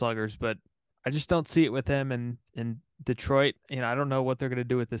 Silver Sluggers, but I just don't see it with him. And in Detroit, I don't know what they're going to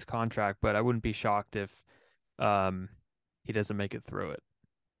do with this contract, but I wouldn't be shocked if um, he doesn't make it through it.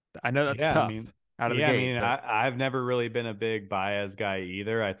 I know that's Yeah, I tough. mean, out of the Yeah, I gate. mean, But I've never really been a big Baez guy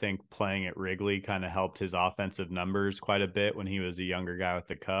either. I think playing at Wrigley kind of helped his offensive numbers quite a bit when he was a younger guy with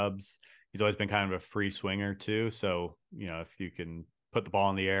the Cubs. He's always been kind of a free swinger too. So, if you can put the ball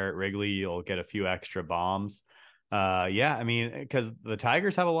in the air at Wrigley, you'll get a few extra bombs. Yeah, I mean, because the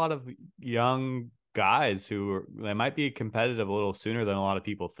Tigers have a lot of young guys they might be competitive a little sooner than a lot of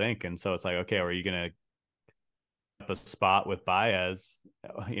people think. And so it's like, okay, are you going to a spot with Baez,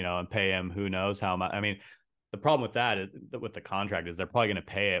 and pay him who knows how much? I mean, the problem with that is, with the contract is they're probably going to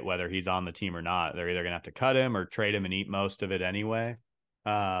pay it whether he's on the team or not. They're either going to have to cut him or trade him and eat most of it anyway.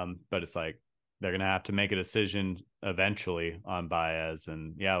 But it's like they're going to have to make a decision eventually on Baez,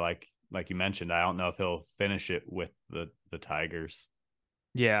 and yeah, like you mentioned, I don't know if he'll finish it with the Tigers.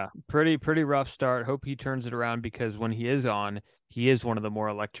 yeah, pretty rough start. Hope he turns it around because when he is on, he is one of the more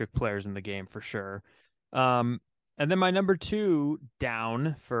electric players in the game for sure. Um, and then my number two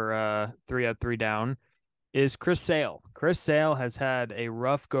down for three up, three down is Chris Sale. Chris Sale has had a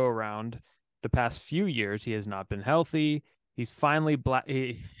rough go around the past few years. He has not been healthy. He's finally back,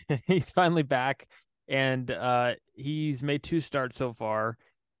 and he's made two starts so far,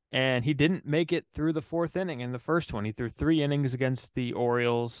 and he didn't make it through the fourth inning in the first one. He threw 3 innings against the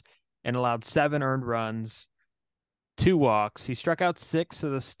Orioles and allowed 7 earned runs, 2 walks. He struck out six, so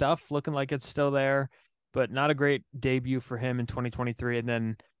the stuff looking like it's still there, but not a great debut for him in 2023. And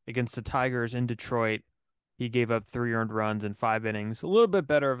then against the Tigers in Detroit, he gave up 3 earned runs in 5 innings. A little bit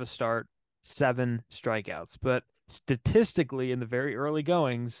better of a start, 7 strikeouts. But statistically, in the very early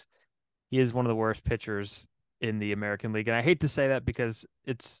goings, he is one of the worst pitchers in the American League. And I hate to say that because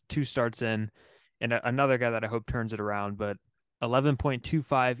it's 2 starts in, and another guy that I hope turns it around. But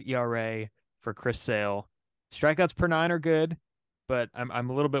 11.25 ERA for Chris Sale. Strikeouts per nine are good, but I'm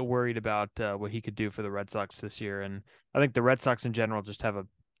a little bit worried about what he could do for the Red Sox this year. And I think the Red Sox in general just have a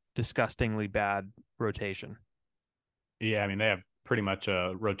disgustingly bad rotation. Yeah, I mean, they have pretty much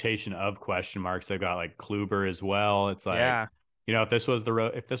a rotation of question marks. They've got like Kluber as well. It's like, Yeah, if this was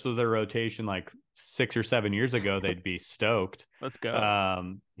their rotation like 6 or 7 years ago, they'd be stoked. let's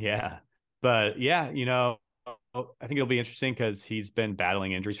go. Yeah, but yeah, I think it'll be interesting because he's been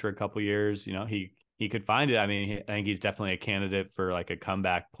battling injuries for a couple years. He could find it. I mean, I think he's definitely a candidate for like a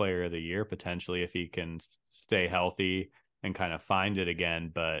comeback player of the year potentially if he can stay healthy and kind of find it again.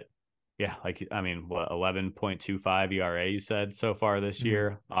 But yeah, like I mean, what 11.25 ERA you said so far this Mhm.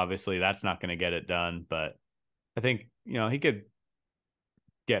 year. Obviously, that's not going to get it done, but I think he could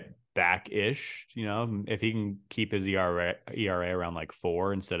get back ish. If he can keep his ERA around like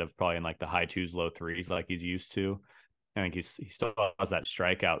 4 instead of probably in like the high twos, low threes like he's used to. I think he still has that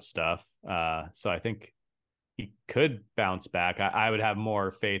strikeout stuff. So I think he could bounce back. I would have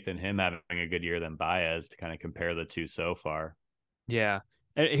more faith in him having a good year than Baez to kind of compare the two so far. Yeah.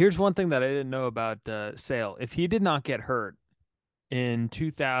 And here's one thing that I didn't know about Sale. If he did not get hurt in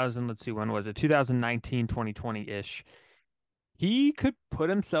 2000, let's see, when was it? 2019, 2020-ish. He could put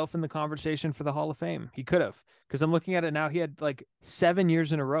himself in the conversation for the Hall of Fame. He could have. Because I'm looking at it now. He had like 7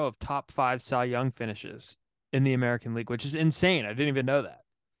 years in a row of top five Cy Young finishes in the American League, which is insane. I didn't even know that.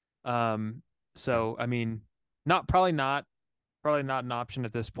 Um, so I mean, probably not an option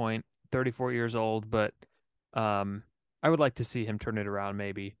at this point. 34 years old, but um, I would like to see him turn it around.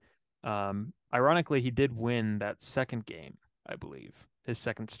 Maybe. Ironically, he did win that second game, I believe, his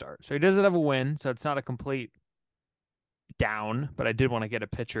second start. So he doesn't have a win. So it's not a complete down, but I did want to get a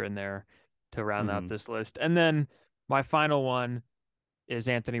pitcher in there to round out Mm-hmm. this list. And then my final one is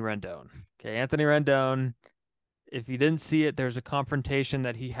Anthony Rendon. Okay, Anthony Rendon. If you didn't see it, there's a confrontation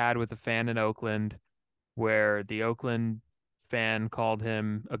that he had with a fan in Oakland where the Oakland fan called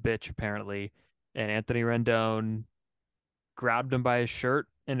him a bitch, apparently, and Anthony Rendon grabbed him by his shirt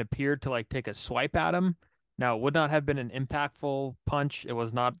and appeared to like take a swipe at him. Now, it would not have been an impactful punch. It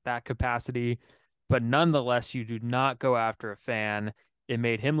was not that capacity, but nonetheless, you do not go after a fan. It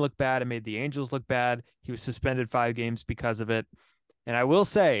made him look bad. It made the Angels look bad. He was suspended 5 games because of it. And I will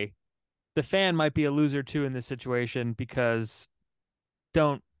say, the fan might be a loser too in this situation because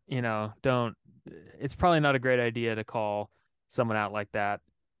don't, don't, it's probably not a great idea to call someone out like that.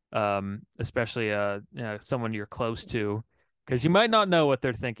 Especially someone you're close to, because you might not know what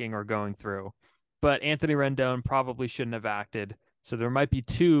they're thinking or going through. But Anthony Rendon probably shouldn't have acted. So there might be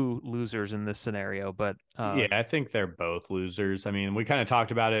two losers in this scenario, but Yeah, I think they're both losers. I mean, we kind of talked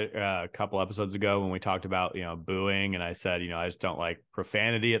about it a couple episodes ago when we talked about, booing. And I said, I just don't like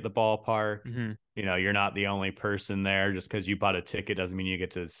profanity at the ballpark. mhm. You're not the only person there. Just because you bought a ticket doesn't mean you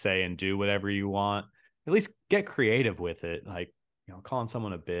get to say and do whatever you want. At least get creative with it. Like, calling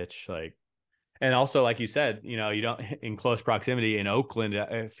someone a bitch. Like, And also, like you said, you don't in close proximity in Oakland.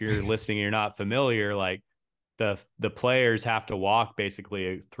 If you're listening, and you're not familiar. Like the players have to walk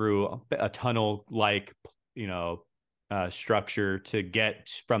basically through a tunnel like you know structure to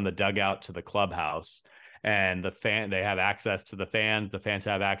get from the dugout to the clubhouse. And they have access to the fans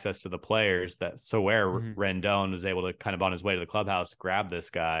have access to the players. That so where Mhm. Rendon was able to kind of on his way to the clubhouse grab this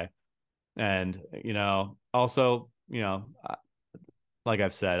guy. And also like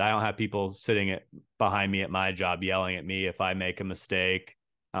I've said, I don't have people behind me at my job yelling at me if I make a mistake.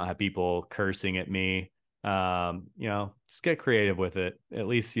 I don't have people cursing at me. Just get creative with it. At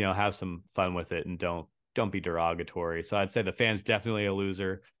least, have some fun with it and don't be derogatory. So I'd say the fan's definitely a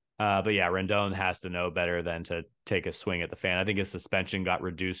loser. But yeah, Rendon has to know better than to take a swing at the fan. I think his suspension got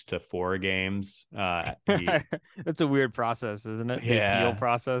reduced to 4 games. That's a weird process, isn't it? The appeal Yeah,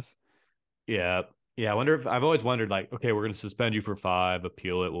 process. yeah, yeah. I wonder if I've always wondered, like, okay, we're going to suspend you for 5,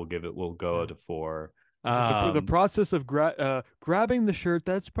 appeal it, we'll go Yeah. to 4. The process of grabbing the shirt,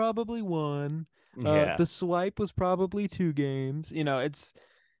 that's probably one. Yeah, The swipe was probably 2 games. It's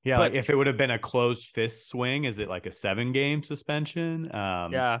yeah. Like but if it would have been a closed fist swing, is it like a 7 game suspension?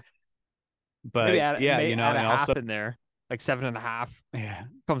 yeah, maybe But yeah, add a and also, half in there, like 7.5. yeah,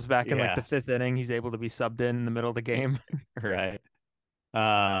 Comes back in like the yeah, fifth inning. He's able to be subbed in the middle of the game. right.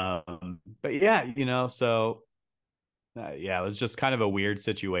 But yeah, so yeah, it was just kind of a weird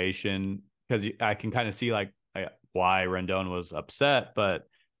situation because I can kind of see like why Rendon was upset, but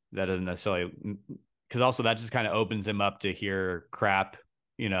that doesn't necessarily because also that just kind of opens him up to hear crap,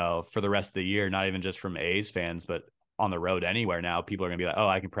 for the rest of the year, not even just from A's fans, but on the road anywhere now. People are gonna be like, oh,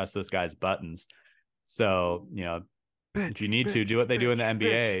 I can press this guy's buttons. So, if you Bitch, need to do bitch, what they do in the bitch,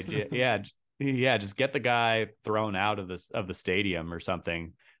 NBA, bitch. yeah, yeah, just get the guy thrown out of the stadium or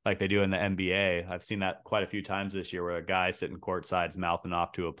something like they do in the NBA. I've seen that quite a few times this year where a guy sitting courtside's mouthing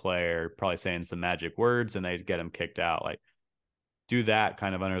off to a player, probably saying some magic words, and they get him kicked out. Like do that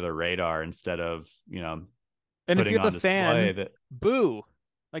kind of under the radar instead of, And if putting you're the on display fan, that boo.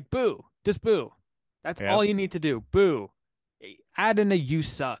 Like boo. Just boo. That's all yep, you need to do. Boo. Add in a you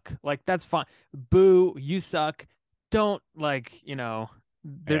suck. Like that's fine. Boo, you suck. Don't yeah.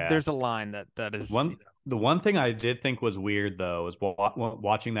 there's a line that is, One the one thing I did think was weird though was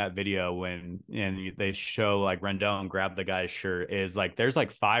watching that video when and they show like Rendon grab the guy's shirt is like there's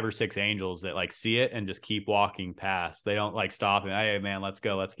like 5 or 6 angels that like see it and just keep walking past. They don't like stop and hey man, let's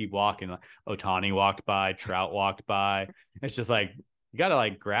go, let's keep walking. Like, Otani walked by, Trout walked by. It's just like you gotta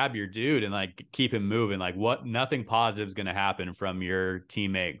like grab your dude and like keep him moving. Like what? Nothing positive is gonna happen from your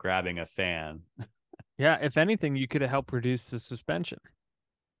teammate grabbing a fan. yeah, if anything, you could have helped reduce the suspension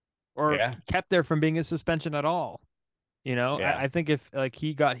or Yeah, kept there from being a suspension at all. yeah. I think if like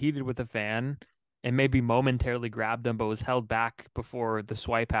he got heated with a fan and maybe momentarily grabbed him but was held back before the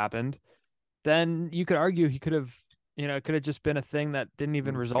swipe happened, then you could argue he could have, it could have just been a thing that didn't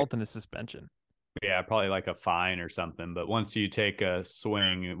even result in a suspension. Yeah, probably like a fine or something. But once you take a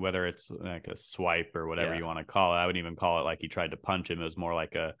swing, whether it's like a swipe or whatever Yeah. you want to call it, I wouldn't even call it like he tried to punch him. It was more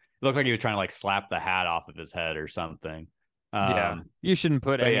like it looked like he was trying to like slap the hat off of his head or something. Yeah. Um, You shouldn't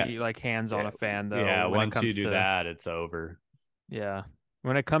put but yeah, any like hands on yeah, a fan though yeah. when it Once you comes do to that, it's over. yeah.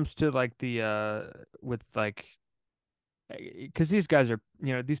 When it comes to like the with like because these guys are,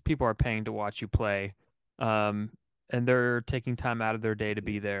 these people are paying to watch you play. Um and they're taking time out of their day to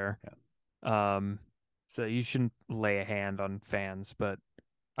be there. Yeah, Um so you shouldn't lay a hand on fans, but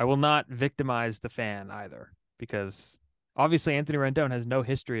I will not victimize the fan either because obviously Anthony Rendon has no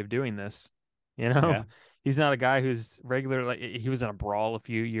history of doing this. You know, yeah, he's not a guy who's regular. Like he was in a brawl a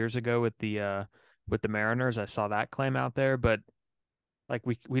few years ago with the Mariners. I saw that claim out there, but like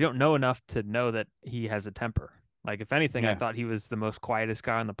we don't know enough to know that he has a temper. Like if anything, I yeah. thought he was the most quietest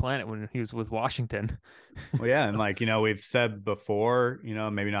guy on the planet when he was with Washington. Well, yeah, and So like we've said before,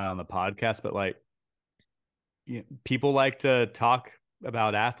 maybe not on the podcast, but like people like to talk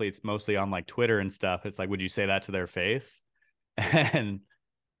about athletes mostly on like Twitter and stuff. It's like, would you say that to their face? And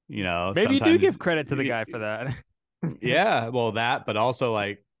maybe you do sometimes give credit to the guy for that. yeah, well that, but also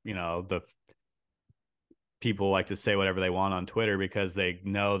like, the people like to say whatever they want on Twitter because they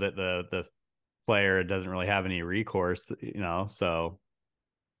know that the player doesn't really have any recourse, so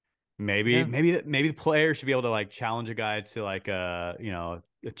maybe Yeah. maybe the player should be able to like challenge a guy to like a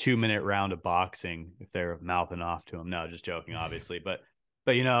 2 minute round of boxing if they're mouthing off to him. No, just joking, obviously, but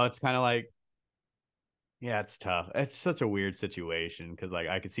it's kind of like yeah, it's tough. It's such a weird situation because like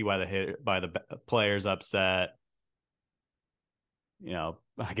I could see why the players upset.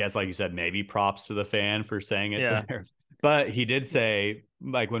 I guess like you said, maybe props to the fan for saying it to Yeah. their. But he did say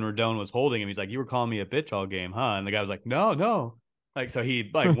like when Rodon was holding him, he's like, "You were calling me a bitch all game, huh?" And the guy was like, "No, no." Like so he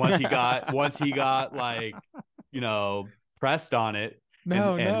like once he got like pressed on it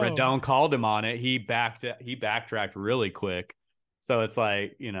No, and no. Rendon called him on it, he backtracked really quick. So it's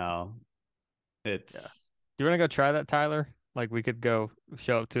like, Yeah. it's Do you want to go try that, Tyler? Like we could go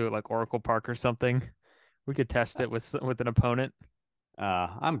show up to like Oracle Park or something. We could test it with an opponent.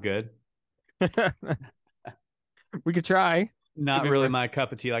 I'm good. We could try. Could Not be really worth. my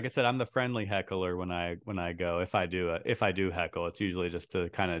cup of tea. Like I said, I'm the friendly heckler when I go. If I do heckle, it's usually just to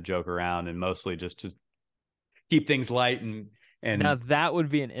kind of joke around and mostly just to keep things light Now and that would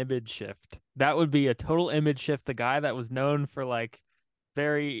be an image shift. That would be a total image shift. The guy that was known for like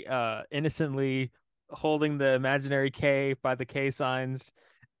very innocently holding the imaginary K by the K signs,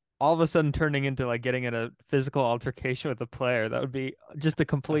 all of a sudden turning into like getting in a physical altercation with a player. That would be just a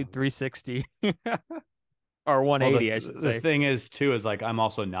complete 360 or well, 180, I should the say. thing is too is like I'm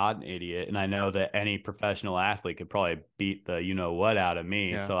also not an idiot, and I know that any professional athlete could probably beat the what out of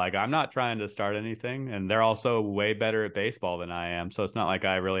me. Yeah. So like I'm not trying to start anything, and they're also way better at baseball than I am. So it's not like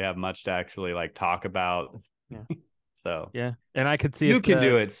I really have much to actually like talk about. Yeah. So Yeah. And I could see you if can the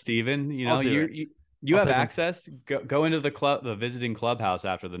do it, Steven. I'll do it. You I'll have take one. access. Go into the visiting clubhouse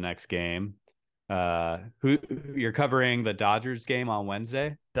after the next game. Who you're covering the Dodgers game on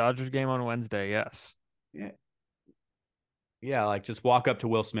Wednesday? Dodgers game on Wednesday. Yes. Yeah, yeah. Like just walk up to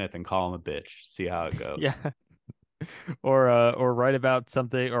Will Smith and call him a bitch. See how it goes. Yeah. Or write about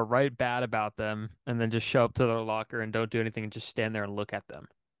something or write bad about them and then just show up to their locker and don't do anything and just stand there and look at them.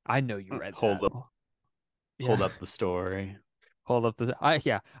 I know you read Hold that. up, hold Yeah. up the story. Hold up the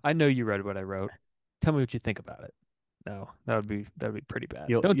I know you read what I wrote. Tell me what you think about it. No, that would be pretty bad.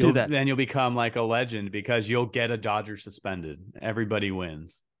 You'll Don't do you'll that. then you'll become like a legend because you'll get a Dodger suspended. Everybody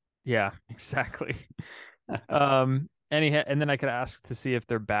wins. Yeah, exactly. And then I could ask to see if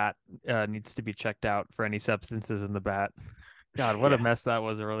their bat needs to be checked out for any substances in the bat. God, what a Yeah. mess that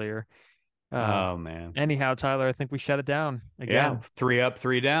was earlier. Uh, Oh man. anyhow, Tyler, I think we shut it down Yeah. again. 3 up,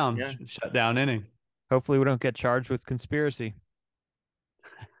 3 down. Yeah. Shut down inning. Hopefully, we don't get charged with conspiracy,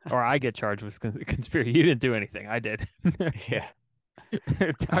 or I get charged with conspiracy. You didn't do anything. I did. Yeah.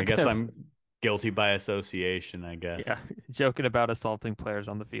 I guess Talking, I'm guilty by association, I yeah, guess. joking about assaulting players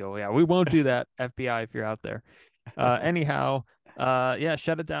on the field. Yeah, we won't do that. FBI, if you're out there. Anyhow, yeah,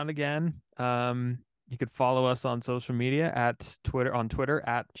 shut it down again. You could follow us on social media at Twitter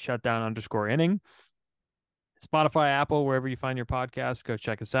at shutdown_inning. Spotify, Apple, wherever you find your podcast, go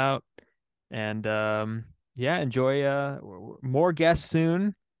check us out. And yeah, enjoy more guests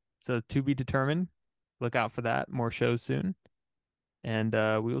soon. So to be determined. Look out for that. More shows soon. And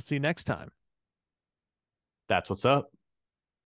we will see you next time. That's what's up.